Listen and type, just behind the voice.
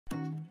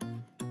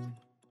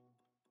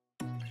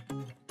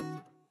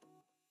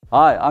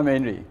Hi, I'm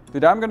Henry.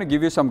 Today I'm going to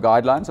give you some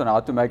guidelines on how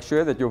to make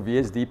sure that your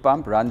VSD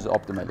pump runs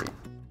optimally.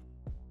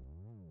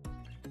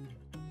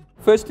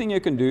 First thing you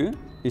can do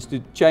is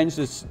to change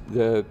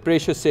the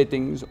pressure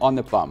settings on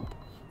the pump.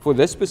 For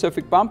this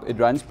specific pump, it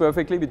runs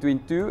perfectly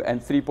between 2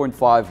 and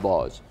 3.5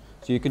 bars.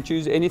 So you can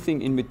choose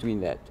anything in between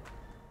that.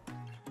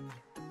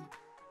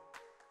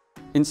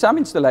 In some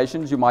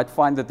installations, you might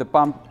find that the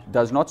pump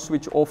does not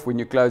switch off when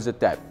you close the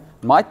tap.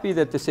 It might be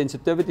that the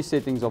sensitivity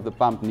settings of the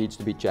pump needs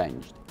to be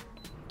changed.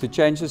 To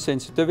change the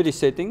sensitivity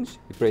settings,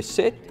 you press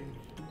set,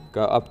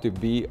 go up to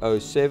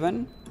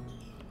B07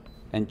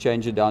 and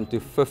change it down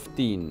to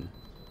 15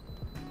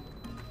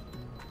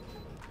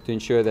 to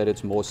ensure that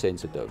it's more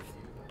sensitive.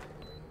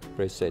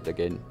 Press set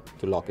again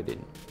to lock it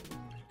in.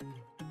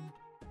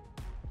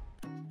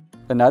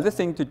 Another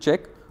thing to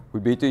check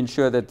would be to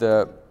ensure that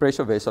the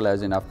pressure vessel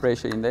has enough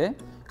pressure in there.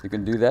 You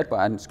can do that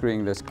by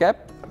unscrewing this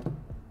cap,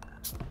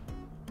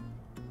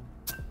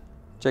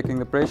 checking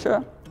the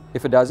pressure.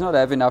 If it does not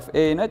have enough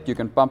air in it, you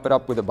can pump it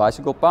up with a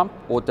bicycle pump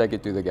or take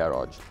it to the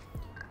garage.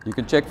 You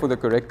can check for the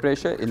correct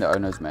pressure in the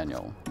owner's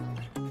manual.